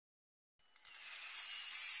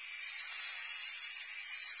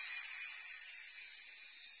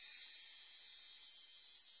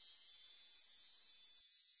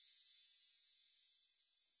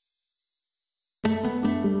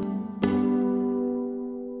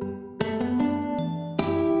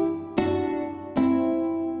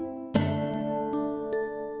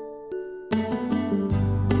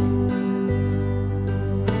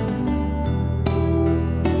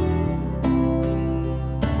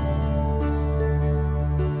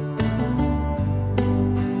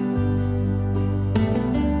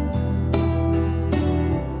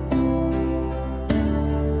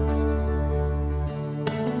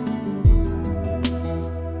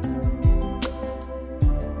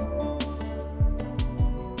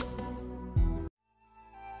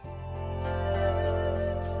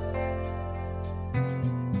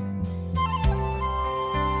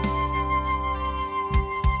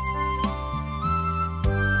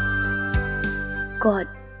God,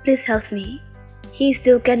 please help me. He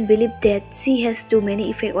still can't believe that she has too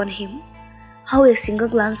many effects on him. How a single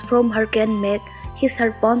glance from her can make his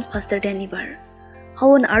heart pound faster than ever.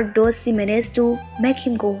 How on earth does she manage to make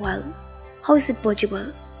him go wild? How is it possible?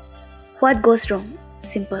 What goes wrong?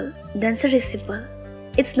 Simple. The answer is simple.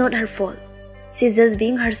 It's not her fault. She's just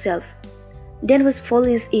being herself. Then whose fault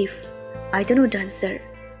is if? I don't know the answer.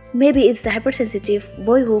 Maybe it's the hypersensitive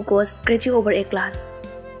boy who goes crazy over a glance.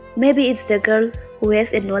 Maybe it's the girl who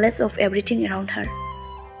has a knowledge of everything around her.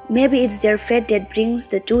 Maybe it's their fate that brings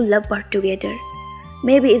the two lovebirds together.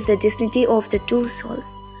 Maybe it's the destiny of the two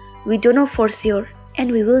souls. We don't know for sure,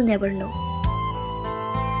 and we will never know.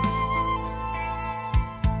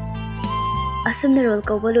 Asumna roll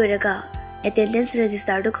kauba loiraga attendance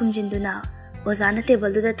register do khumjinduna ozana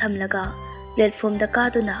table du da thamlaga platform da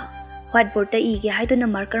kaduna whiteboard ta ige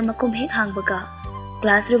haiduna marker makum hek hangbaga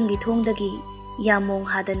classroom gi thong dagi yamong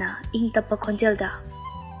hadana ing tappa khonjelda.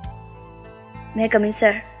 May I come in,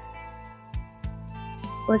 sir?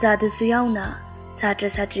 Oza du su yauna satra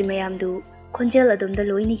satri mayam du khonjel adum da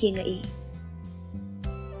loini yengai.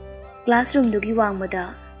 Classroom du gi wangmada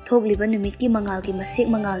thogliba numit ki mangal ki masek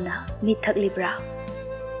mangal na mit thaklibra.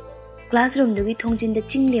 Classroom du gi thongjin da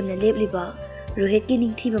chinglem na lebliba rohet ki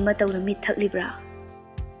ningthiba mataw na mit thaklibra.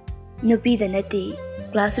 Nupi da nati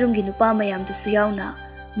classroom gi nupa mayam du su yauna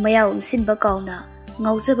mayawam sinba kauna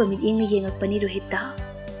ngauzaba mit yeng yengakpani rohita.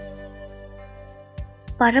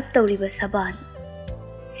 Parap tawriba saban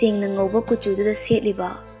sengna ngauba kuchudu da setliba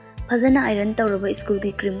phajana iron tawraba school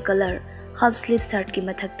gi cream color half sleeve shirt ki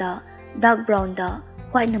mathakta dark brown da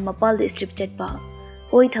white na mapal da strip chatpa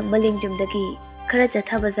oi thangba lengjum dagi khara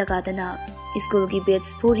chathaba jaga dana school gi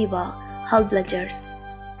badge puriba half blazers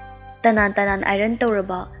tanan iron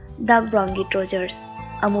tawraba dark brown gi trousers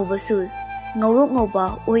amuba shoes ngaurok ngauba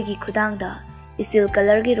oi gi khudang da steel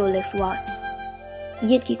color gi Rolex watch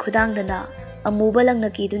yet ki khudang dana amuba lang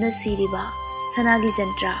nakiduna siriba sanagi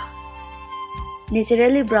jantra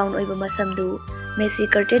naturally brown oiba masamdu Messi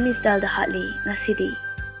curtain style da hatli ngasidi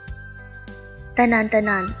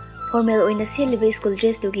tanan formal oina seliba school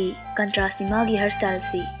dress dugi contrast ni magi hairstyle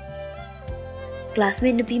si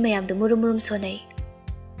classmate nupi mayam du murum sonai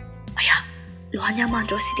aya lohanya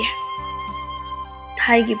mandro sidi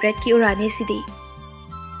thai gi bread ki urane sidi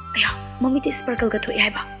aya mami te sparkle ga thoi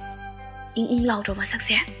haiba ing law ro masak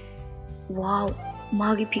se wow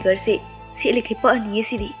magi figure se likhi pa ani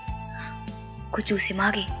sidi kuchu se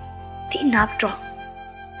magi ti nap tro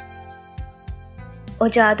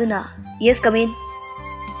oja aduna yes come in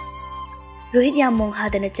rohit yamong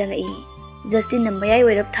hadana changai justin nambayai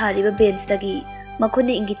oirap thariba bench dagi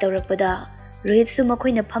makhone ingi tawrakpada rohit su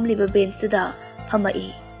makhoina phamliba bench da phamai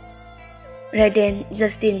Raden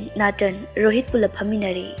Justin Nathan Rohit pula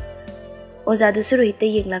phaminari oja du su rohit te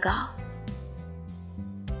yenglaga.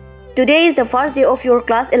 Today is the first day of your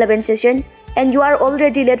class 11 session and you are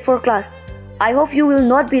already late for class. I hope you will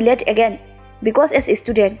not be late again because as a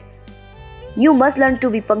student, you must learn to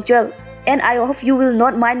be punctual and I hope you will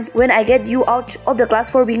not mind when I get you out of the class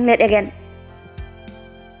for being late again.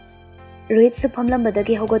 Rohit su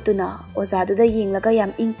phamlambadagi hogatuna ozadu da yenglaga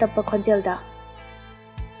yam ing tappa khonjelda.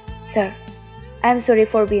 Sir, I am sorry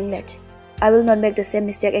for being late. I will not make the same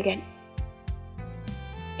mistake again.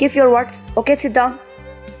 Give your words. Okay, sit down.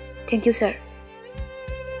 Thank you, sir.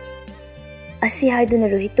 Asi haiduna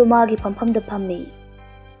Rohit to magi phampham da phammi.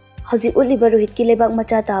 Hauji uliba Rohit ki lebak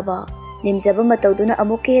macha taba nimjaba matawduna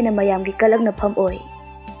amuke na mayam gi kalak na pham oi.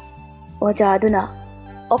 Oja aduna.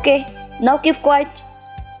 Okay, now keep quiet.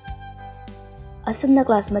 Asumna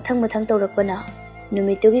class mathang tawrakpana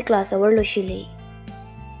numitugi class hour loshili.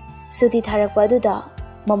 Suti tharakpa duda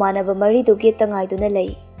mamanaba mari du gate tangai duna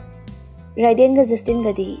lei. Raiden ga Justin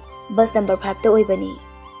gadi bus number 5 ta oibani.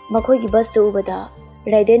 Makhoi gi bus to ubada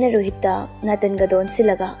Raiden Rohit ta Nathan ga don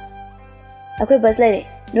silaga. Akhoi bus lai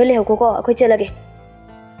no le hoko ko akhoi chalage.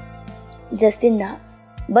 Justin na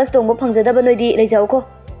bus tongbo phangjada ba noi di lei jaw ko.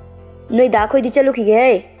 Noi da khoi di chalu ki ge.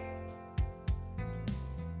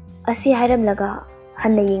 Asi hairam laga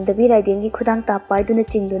hanna ying da bi Raiden gi khudang ta pai duna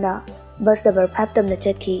chingduna bus number 5 tamna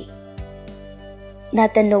chatki.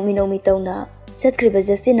 Nathan nomi tawna satkriba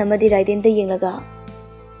Justin amadi Raiden da yenglaga.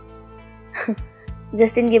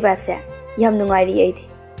 Justin gi vibe se yam nungairi ai thi.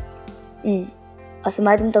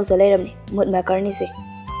 Asmai dum tawsa leiramni mut ma karni se.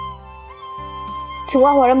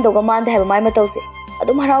 Suwa waram doga man da haba mai ma tawse.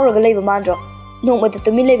 Adum harau raga leiba mandro. Nongma da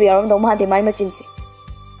tumi leiba yaram dong ma de mai ma chin se.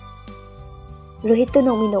 Rohit to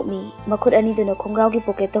nomi makhut ani duna khongrau gi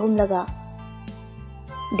pocket ta humlaga.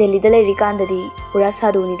 Delhi da leiri kandadi pura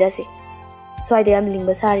saduni da se. Swai de am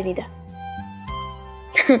lingba sari ni da.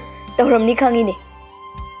 Tawram ni khangi ne.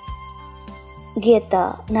 गेटा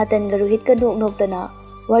नातन रोहित का नोक नोकतना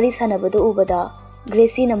वारी सानबदो उबदा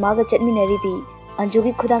ग्रेसी न मागा चटमिनरिबी अंजू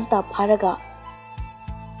की खुदांग ता फारगा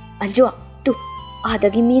अंजू तू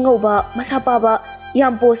आदगी मी ngौबा मसा पाबा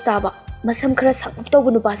याम post ताबा मसम खरा साप तौब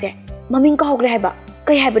नुपासे ममिंग काउग्रे हाइबा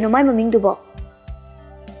कई हाइबनो माय ममिंग दुबो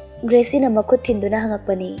ग्रेसी न मखुद थिंदुना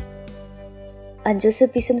हंगकपनी अंजू से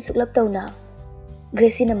पिसम सुकलप तौना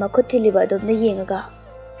ग्रेसी न मखुद थिलिबा दोबना येंगगा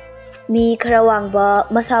मी खरा वांगबा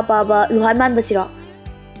मसा पाबा लुहान मान बसिरो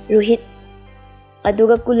रोहित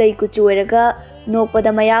अदुगा कुलई कुचुरगा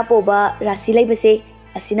नोकपदा मया पोबा राशि लैबसे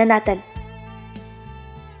असिना नातन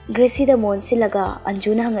ग्रेसी द मोन सिलगा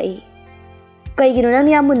अंजुना हंगई कईगिनो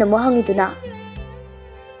नंग यामुन मो हंगिदुना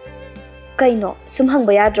कईनो सुम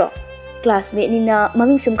हंगबा याद्रो क्लासमेट निना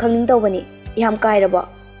ममिंग सुम खंगिंग तौबनी याम कायरबो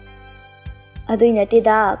अदुई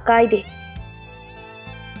नतेदा कायदे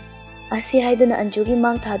असी हाइदुना अंजुगी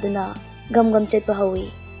मांग थादुना गम गम चटपा हवी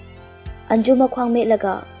अंजू मख्वांग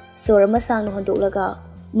मेटलगा सोर अमा सांगना होंदोकलगा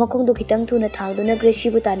मखोंदो खितंग थुना थांगदुना ग्रेसी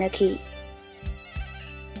बु तानाखी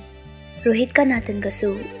रोहित का नातन गसु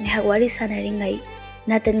नेहाक वारी सानारिंगै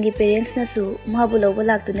नातन गी पेरेंट्स नसु माबु लौबा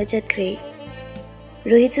लाक्तुना चटख्रे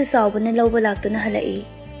रोहित सु सावबना लौबा लाक्तुना हलाई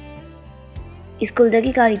स्कूल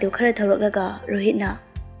दगी गाड़ी दो खरा थौरकलगा रोहित ना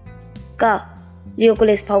का लियो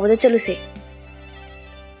कॉलेज फावबदा चलुसे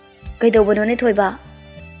कईदौबनोने थोइबा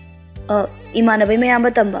इमानबै मयाम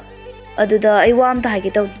तंबा अदुदा आई वाम ता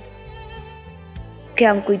हाइगे तौ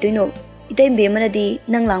क्याम कुइदोइनो इतैम बेमनदी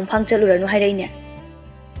नंग लांग फांग चलुरनु हाइरैने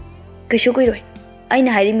कइसु कुइरोय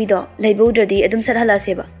आइना हाइरि मिदो लैबौद्रदी अदुम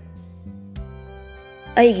सटहलासेबा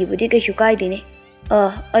आइगी बुदि कइसु काइदिने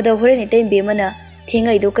अदो होरेन इतैम बेमना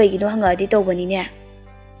थेंगैदो कइगिनो हंगादि तौबनिने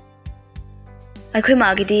आइखोय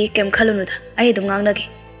मागिदि केम खलुनुदा आइ अदुम ngangnage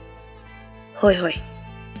होय होय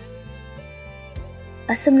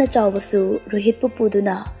असमना चावबसु रोहित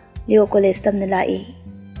पुपुदुना लियो कॉलेज तमना लाई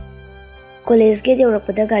कॉलेज गेट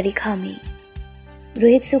यौरपदा गाड़ी खामी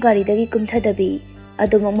रोहित सु गाड़ी दगी कुमथदबी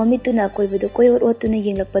अदुम ममितुना कोइबदो कोयोट ओतुना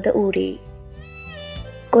येंगलपदा उरे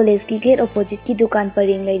कॉलेज की गेट ऑपोजिट की दुकान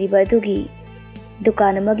परिंग लैरिबा अदुगी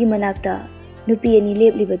दुकान अमगी मनाक्ता नुपी अनि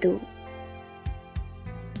लेबलिबदु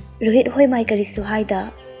रोहित होय माय करिसु हाइदा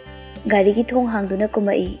गाड़ी की थोंग हांगदुना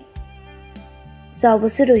कुमई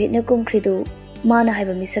सावबसु रोहित न कुमख्रिदु माना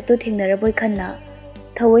हाइबा मिसक्तो थेंगनरबोय खन्ना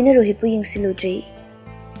थवैना रोहित पु यिंगसिलुद्री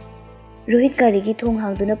रोहित गाड़ी की थोंग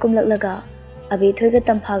हांगदुना कुमलकलगा अबेथोयगा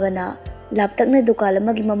तंफागना लापतकना दुकान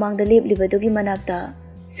अमगी ममांगदा लेबलिबदुगी मनाक्ता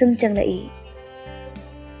सुम चंगलाई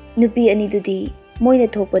नुपी अनिदुदी मोइना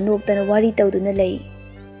थोपा नोक्तना वारी तौदुना लै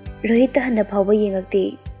रोहित हन्ना फावबा येंगक्ते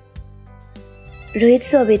रोहित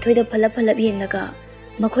सु अबेथोयदा फलप फलप येंगलगा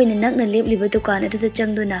मखोइना नकना लेबलिबा दुकान अदुदा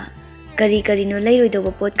चंगदुना करी करीनो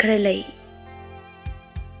लैरोइदोबा पोट खरा लै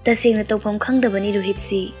तसेंगना तौफम खंगदबनी रोहित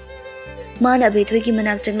सी माना अबेथोय की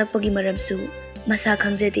मनाक चंगलकपगी मरमसु मसा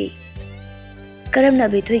खंगजदे करमना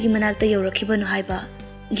अबेथोय की मनाकता यौरखिबनो हाइबा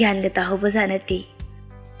ज्ञानगा ताहौबा जानते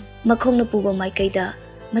मखोंगना पुबा माइकैदा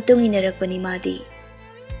मतुंग इनरकपनी मादी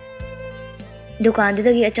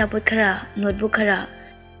दुकानदुदगी अचापोत खरा नोटबुक खरा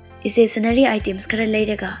स्टेशनरी आइटम्स खरा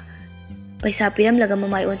लैरगा पैसा पिरमलगा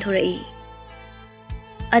ममाय ओंथोरई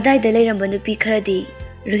अदाइदा लैरंबा नुपी खरादी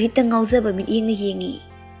रोहित ngawjaba मियेंग येंगी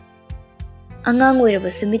अंगांग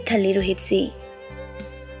ओइरबसु मित थल्ली रोहित सी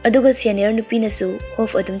अदुगा सीनियर नुपीनसु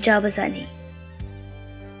होफ अदुम चाबजानी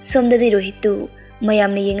सोमददी रोहितु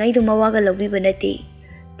मयामने येंगाइदु मवागा लौबिबा नते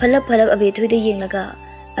फलप फलप अबेथोयदा येंगलगा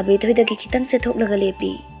अबेथोयदगी खितंग चथोकलगा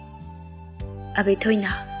लेपी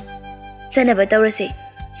अबेथोयना चनबा तौरसे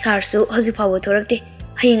सारसु हजि फावो थोरकते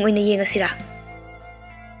हयेंग ओइना येंगसिरा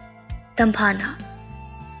तंफाना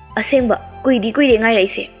असेंबा कुइदी कुइरे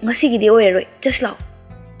ngairaise ngasiगidi ओइररोय जस्ट लाउ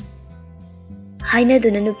हाइना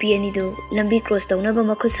दुना नुपी अनिदु लंबी क्रॉस तौनबा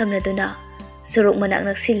मखुद समनदुना सोरोक मनाक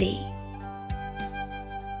नक्सिली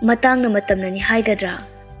मतांगना मतमननि हाइगद्रा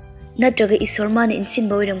नत्रगा ईश्वर माने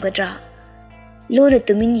इनसिनबा ओइरमगद्रा लोना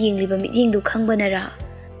तुमिन येंगलिबा मियेंदु खंगबनरा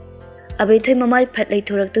अबेथोय ममाय फट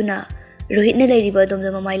लैथोरक्तुना रोहितना लैरिबा दोमदा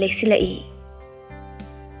ममाय लैसिलाई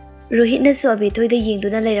रोहितनासु अबेथोयदा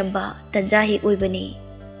येंगदुना लैरंबा तंजा हेक ओइबनी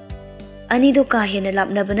अनिदु का हेना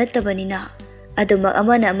लापनबा नत्तबनिना अदुमा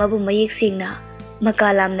अमना अमबु मयेक सेंगना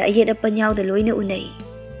मकालामना अयेट अपन यावदा लोइना उनै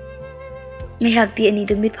ngayhakti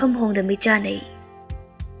अनिदु मिटफम होंगदा मिचानै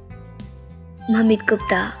ममित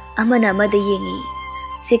कुप्ता अमना अमदा येंगी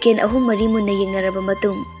सेकेंड अहुम मरी मुन्ना येंगनरबा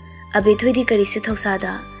मतुंग अबेथोयदी करिसु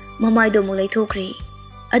थौसादा ममायदो मुग लैथोख्रे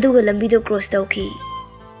अदुगा लंबीदो क्रॉस तौखी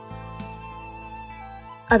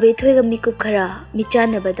अबेथोयगा मिकुप खरा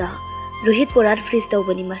मिचानबदा रोहित पोराट फ्रीज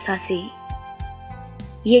तौबनी मसासी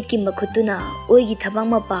येट की मखुतुना ओइगी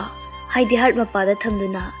थबांग Mopa हाइदि heart मपादा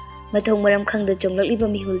थमदुना mathong maram khangda chonglakliba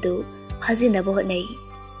mihuldu hazinaba hotnai.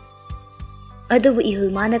 Adubu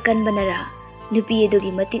ihul mana kanbanara, nupi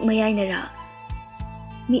adugi matik mayainara,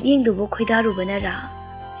 mityengdubu khoidarubanara,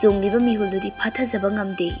 songliba mihuldudi phathajaba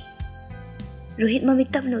ngamde. Rohit mamit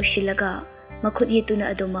tapna ushilaga, makhut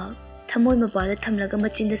yetuna aduma, thamoi mapala thamlaga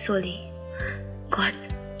machinda soli. God,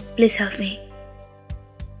 please help me.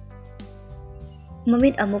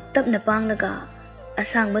 Mamit amuk tapna panglaga,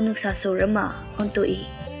 asangba nungsa sorama hontoi.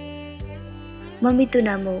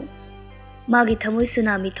 Mamituna mo, magi thamoi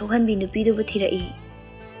tsunami thohanbi nupidubu thirai.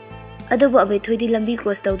 Adubu abethoidi lambi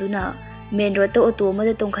cross tawduna, main road to auto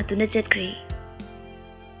amada tongkhatuna chatkri.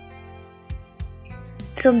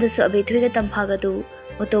 Somdasu abethoida tampagadu,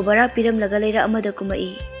 auto bara piramlaga leira amada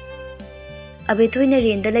kumai. Abethoina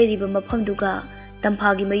renda leiriba mafamduga,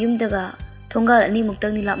 tampagi mayumdaga, thongal ani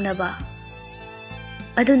muktangni lapnaba.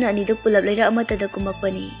 Aduna anidu pulap leira amatada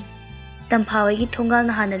kumakpani. Tampawagi thongal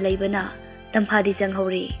na hana leibana, tampadi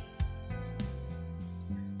janghori.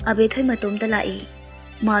 Abethoi matomda lai,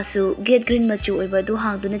 masu gate green machu oiba du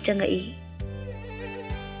hangduna changai.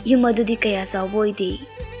 Yumadudi kaya sawboidi,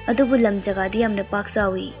 adubu lam jagadi amna pak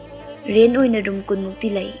sawi, rain oina room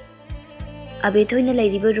kunmukti lai. Abethoi na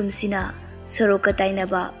lairiba room sina, soroka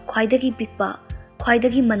tainaba, khwaidagi pikpa,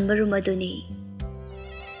 khwaidagi manba room aduni.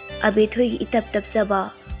 Abethoi itap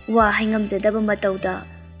tapsaba, wa hangamjadaba matauda,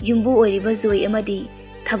 yumbu oiriba zoi amadi,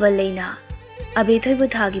 thabal leina. Abethoi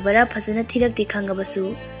buthagi bara phasana thirakti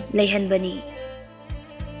khangabasu, leihanbani.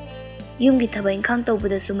 Yumgi thaba ingkhang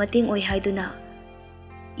tawbadasu mating oi haiduna.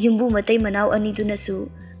 Yumbu matai manaw anidunasu,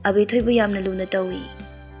 abethoi bu yamna luna tawi.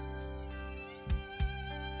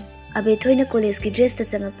 Abethoi na college ki dress ta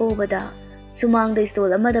changakpa ubada, sumangda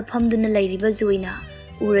stall amada phamduna leiriba zuina,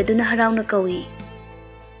 uraduna harauna kawi.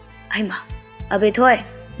 Aima, Abethoi,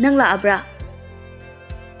 nang laabra?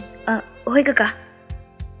 Hoi kaka.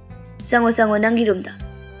 Sango nangi roomda.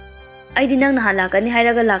 Aidi nang nahalakani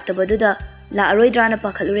hairaga laktabaduda laaroidrana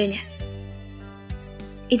pakhalurene.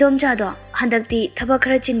 Idom chado handakti thaba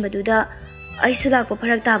khara chinbaduda aisu lakpa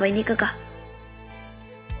pharak tabaini kaka.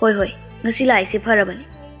 Hoi ngasi laise pharabani.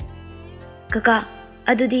 Kaka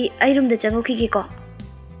adudi ai roomda changukhige ko.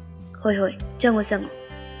 Hoi chango.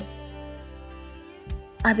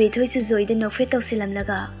 Abethoi su zoida nokfe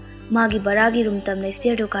tawsilamlaga magi baragi room tamna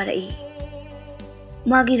stair do karai.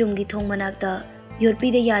 Magi room gi thong manakta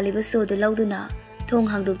yorpi de yaliba sodu lauduna thong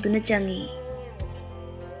hangdoktuna changi.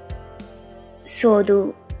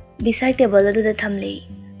 Sodu beside table adu da thamle.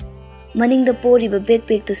 Maning da poriba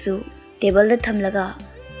backpack tusu table da thamlaga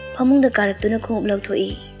phamung da karaktuna khong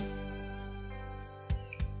lawthoi.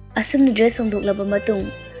 Asum dress hongdoklaba matung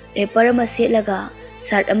repar ama setlaga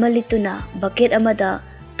shirt ama lituna bucket amada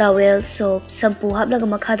towel soap shampoo haplaga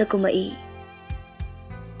makhada kumai.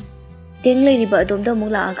 Teng leiriba adomda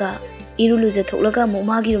mukla aga iruluja thoklaga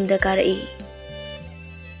mumagi room da karai.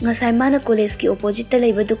 Ngasai mana college ki opposite ta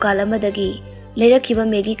leiba dukan amadagi leirakhiba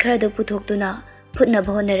Maggi khara da puthoktuna phutna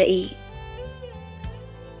bhonarai.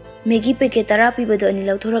 Maggi packet 10 pibadu ani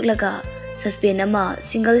lawthoraklaga suspen ama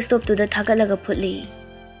single stop tu da thagalaga phutli.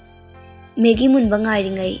 Maggi munba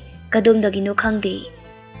ngairingai kadomdagi no khangde.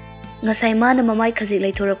 Ngasai mana mamai khajik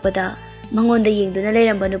leithorakpada mangonda yengduna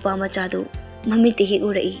leiramba nupa machadu mamiti hek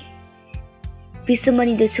urai.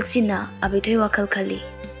 Pisumani da suksina Abethoi wakhal khali.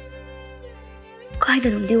 Kaida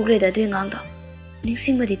numdi ugreda du ngangda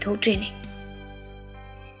ningsingmadi thoktrene.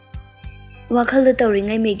 Wakhal da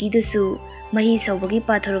tawringai Maggi dusu mahi saubagi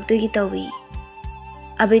patharoktogi tawi.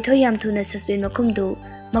 Abethoi yam thuna suspen makumdu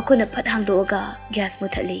makuna phat hangdoga gas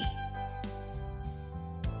muthali.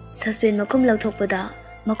 Suspen makum lawthokpada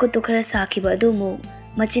makutu khara sakhiba adumu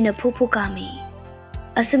machina phu kami.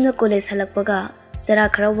 Asumna college halakpaga zara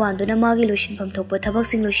khara wanduna magi losinpham thokpa thabak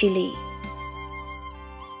sing losili.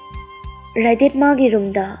 Narrated magi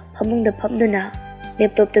room da phamungda phamduna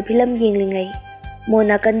laptop ta film yenglingai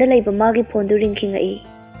mona kanda leiba magi phone du ringkhingai.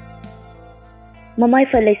 Mamai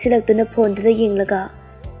fa leisilaktuna phone du da yenglaga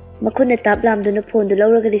makhuna tap lamduna phone du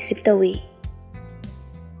lawraga receive tawi.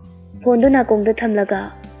 Phone du nakong da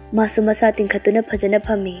thamlaga masu masa tingkhatuna phajana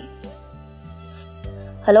phami.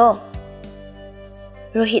 Hello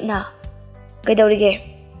Rohit na kaidawrige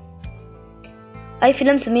ai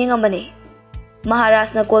film sumi ngambani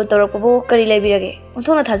Maharaj na call torakpabu kari leibirage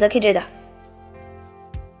unthona thajakhidreda.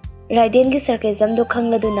 Raiden gi sarcasm do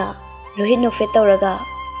khangladuna Rohit nokfe tawraga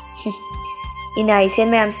ina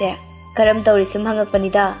isen mayam se karam tawri sum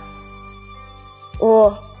hangakpanida.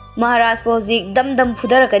 O Maharaj pozik dam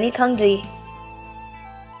phudarakani khangdri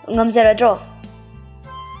ngamjaradro.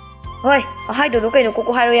 Hoi ahaido do kaino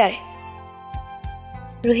koko haro yare.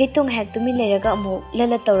 Rohit tong hek tumin leiraga amu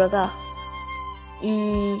lala tawraga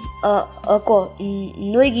ko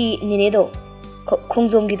noigi ninedo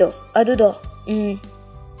khongjomgido adudo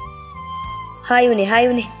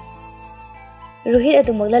hayune Rohit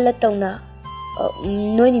adu maglalat tawna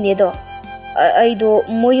noi ninedo aido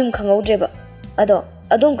moyum khangaudreba ado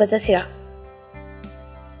adom ka jasira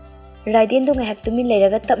Raiden do ngahak tumin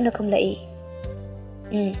leiraga tapna khumlai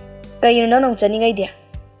kayino nong chaningai dia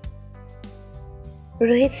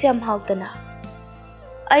Rohit Sam hautana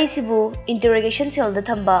Aisibu interrogation cell da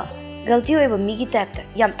thamba galti oiba migi type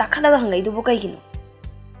yam takhalaga hangai dubu kaigino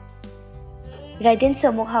Raiden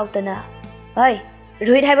samuk hautana Hai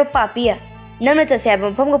Rohit haiba papiya nangna chase haiba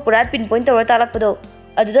mafam ga purat pinpoint tawra talakpado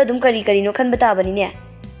aduda dum kari no khanba tabani ne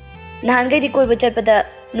nahan gai di koiba chatpada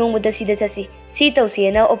nongmuda sida chasi si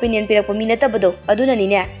tawsena opinion pirakpa mi natabado aduna ni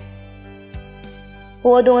ne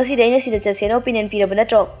ho dong asi daina sida chasena opinion piraba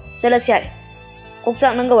natro chalasya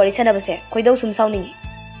kokchak nanga wari sanabase koidau sum sauni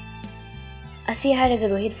Asi haraga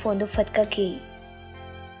Rohit phone do fatka ki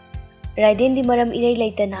Raiden di maram irei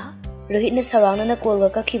laitana Rohit na sarangna na call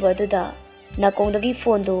ga khiba duda nakong dagi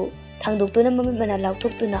phone do thangdok tu na mami mana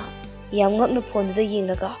lauthok tu na yam ngak na phone do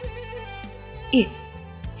yenglaga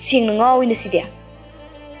sing na ngawi na sidia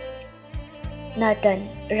Nathan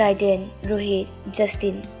Raiden Rohit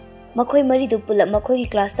Justin makhoi mari do pulap makhoi ki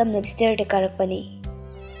class tam na stair de karakpani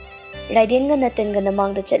Raiden ga Nathan ga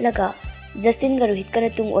namang da chatlaga Justin ga Rohit ka na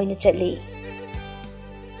tung oina chatli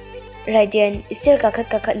Raiden stair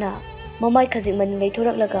kakhat na mamai khajik man lei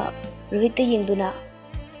thorak laga Rohit te yengduna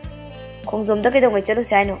khongjom da kedong mai chalu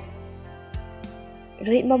saino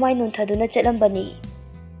Rohit mamai non thaduna chalambani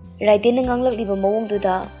Raiden na nganglak liba mawong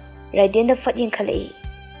duda Raiden da fat yeng khalai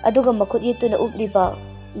aduga makhut yetuna upliba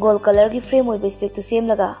gold color ki frame oi spec to sem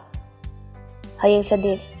laga hayeng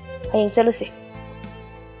Sunday hayeng chalu se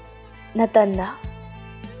Natanna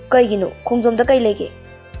kaigino khongjom da kai lege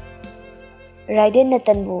Raiden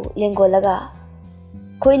Nathan bu lengolaga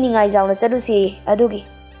khoi ningai jauna chalu se adugi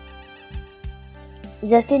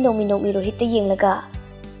Justin nomi Rohit te yenglaga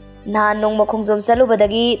na nong makhongjom chalu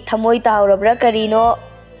badagi thamoi taurabra karino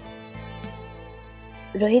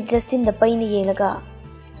Rohit Justin da paini yenglaga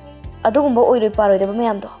adugumba oiroi paroi da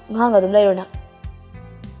mayam do nganga dum lairona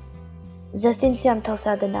Justin siam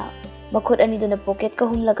thausadana makhut ani duna pocket ka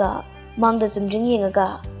humlaga mangda jumjing yengaga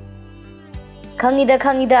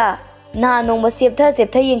khangida na nong ma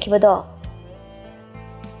septha yengkhibado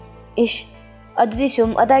ish adudi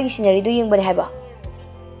sum adagi scenery do yengbani haiba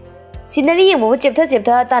scenery yengbo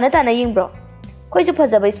cheptha tana yengbro koi ju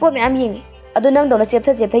phajaba sport me am yengi adu nang dona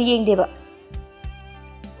cheptha yengdeba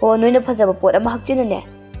ho noina phajaba pot ama hakchina ne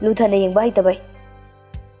luthana yengba haitabai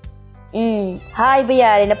hai ba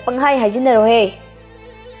yare na panghai hajinaro he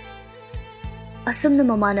asumna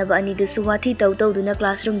mamanaba ani du suwathi taw duna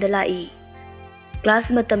classroom da lai class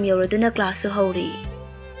matam yoraduna class hauri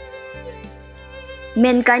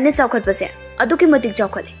mankind na chawkhat pase aduki matik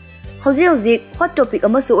chawkhale hoji hot topic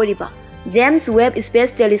amasu oriba James Webb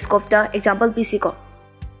Space Telescope ta example pc ko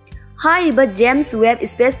hai riba James Webb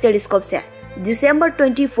Space Telescope se December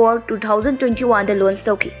 24 2021 da launch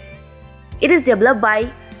tauki it is developed by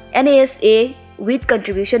NASA with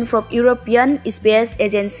contribution from European Space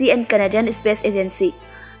Agency and Canadian Space Agency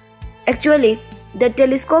actually the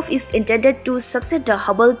telescope is intended to succeed the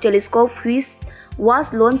Hubble telescope which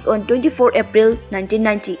was launched on 24 April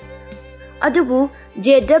 1990. Adubu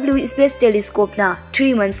JW Space Telescope na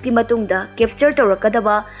 3 months ki matungda capture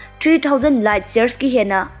tawrakadaba 3000 light years ki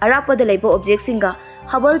hena arapada laiba object singa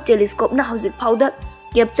Hubble telescope na hauzik phauda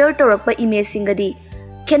capture tawrakpa image singadi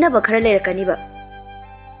khenaba khara leirakani ba.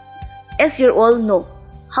 As you all know,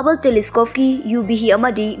 Hubble telescope ki UV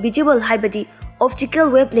amadi visible haibadi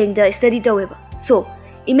optical wavelength da study taweba. So,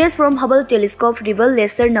 image from Hubble telescope reveal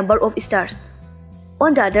lesser number of stars.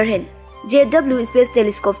 On the other hand, JW Space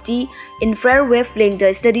Telescope ti infrared wavelength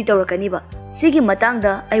da study tawrakaniba. Sigi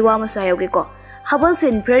matangda aiwa masayoge ko. Hubble so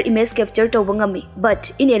infrared image capture tawbangami,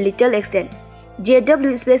 but in a little extent.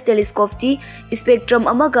 JW Space Telescope ti spectrum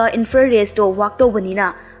amaga infrared rays to work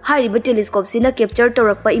tawbanina. Hariba telescope sina capture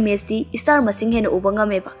tawrakpa image ti star masing hena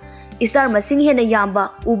ubangameba. Star masing hena yamba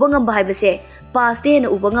ubangamba haibase past hena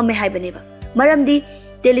ubangame haibaneba. Maramdi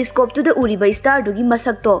telescope to the uriba star dugi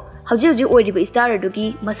masakto hauji oiriba star dugi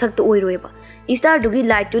masakto oiroeba star dugi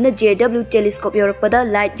light to na JW telescope yorakpada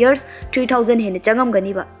light years 3000 hena changam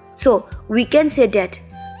ganiba. So we can say that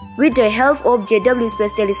with the help of JW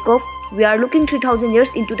Space Telescope we are looking 3000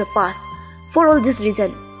 years into the past. For all this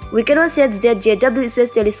reason we cannot say that JW Space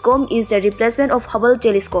Telescope is the replacement of Hubble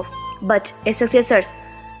telescope but a successor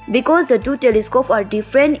because the two telescopes are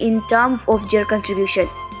different in terms of their contribution.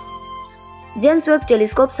 James Webb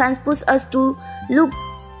Telescope science pushes us to look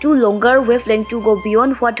too longer wavelength to go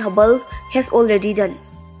beyond what Hubble has already done.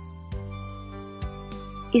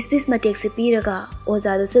 Speech matek se piraga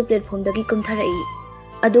oza do su platform dagi kumtharai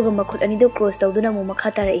aduga makhut ani do cross tawduna mu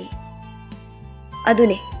makha tarai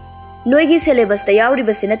adune noigi syllabus ta yauri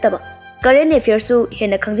basina taba current affairs su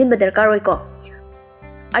hena khangjin ba darkar oi ko.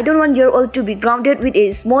 I don't want you all to be grounded with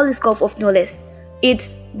a small scope of knowledge.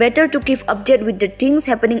 It's better to keep updated with the things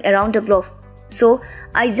happening around the globe. So,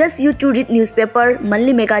 I suggest you to read newspaper,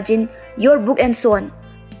 monthly magazine, your book and so on.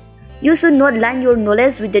 You should not line your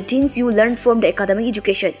knowledge with the things you learned from the academic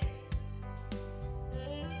education.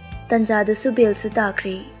 Tanjadu su bel su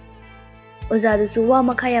takri. Ozadu su wa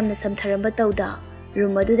makhayam na samtharamba tawda,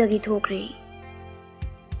 rumadu dagi thokri.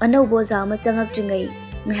 Anau boza ma changak tringai,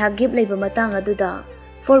 ngha gip leiba matang aduda,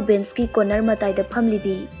 for bench ki corner matai da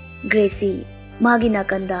phamlibi, Gracie, magi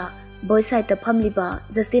nakanda, boy side da phamliba,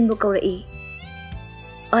 Justin bu kawrai.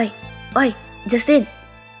 Oi, Justin!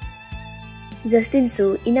 Justin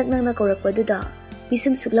su inak nang na kaurak baduda,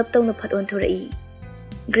 bisum suglap tong na phat on thorai.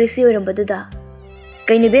 Gracie oram baduda.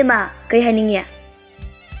 Kai ni be ma, kai haningya.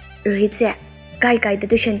 Rohit se, kai da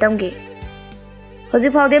tuition tamge.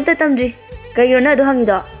 Hoji phau dem ta tamri, kai rona do hangi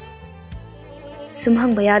do. Sum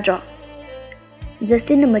hang ba yadro.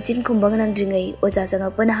 Justin na machin khumbang nang dringai oja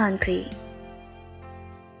janga pana han khri.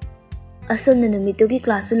 Asol na numito ki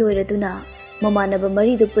class loira duna. Mamanaba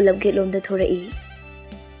mari do pulap get lom da thorai.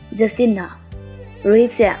 Justin na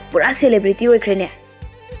Rohit se pura celebrity oikhre ne.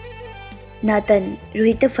 Nathan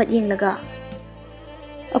Rohit ta fat yeng laga.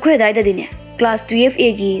 Akhoi dai da dine class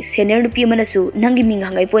 12A gi senior nupi manasu nangi ming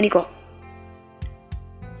hangai poni ko.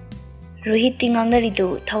 Rohit tingang nari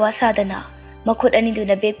do thawa sadana makhut ani du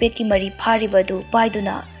na backpack ki mari phari ba do pai du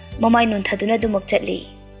na mamai nun thaduna du mak chatli.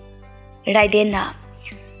 Raiden na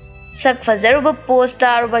sak fazaruba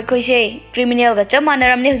poster ba koise criminal ga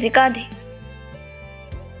chamanaram ne huzikadi.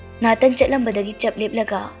 Nathan chatlam badagi chaplep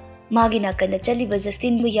laga magi na kana chaliba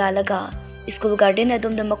Justin bu yalaga school garden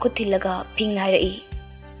adom da makhut thilaga phing nairai.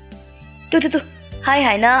 Tu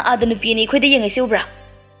hai na adanu pi ni khoide yengai subra.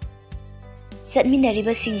 Satminari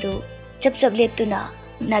ba singdo chap lep tuna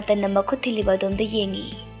Nathan na makhut thiliba dom da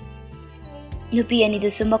yengi. Nupi ani du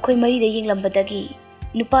suma khoi mari da yenglam badagi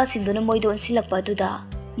nupa singdo na moido onsilakpa du da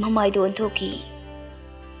mamai do onthoki.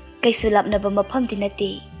 Kaisu lapna ba mafam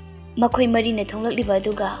dinati makhoi mari na thonglak liba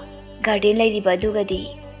duga garden lai liba duga di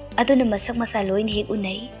aduna masak masa loin hek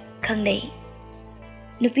unai khangnei.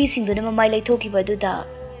 Nupi singdo na mamai lai thoki ba du da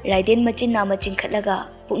Raiden machin na machin khatlaga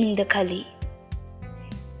pukning da khali.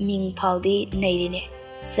 Ming phawdi nairine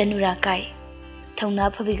sanura kai thongna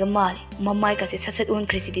phabiga mal mamai ka se sasat un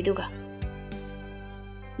khrisi duga.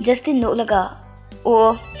 Justin no laga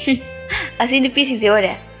o asi nupi sing se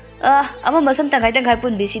ore ama masam tangai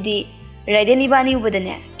pun bisidi Raiden ibani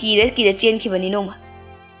ubadane kire chen khibani noma.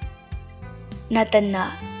 Nathan na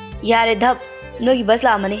yare dhap nogi bas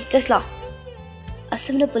la mani just la.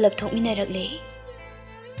 Asamna pulap thokmina ragle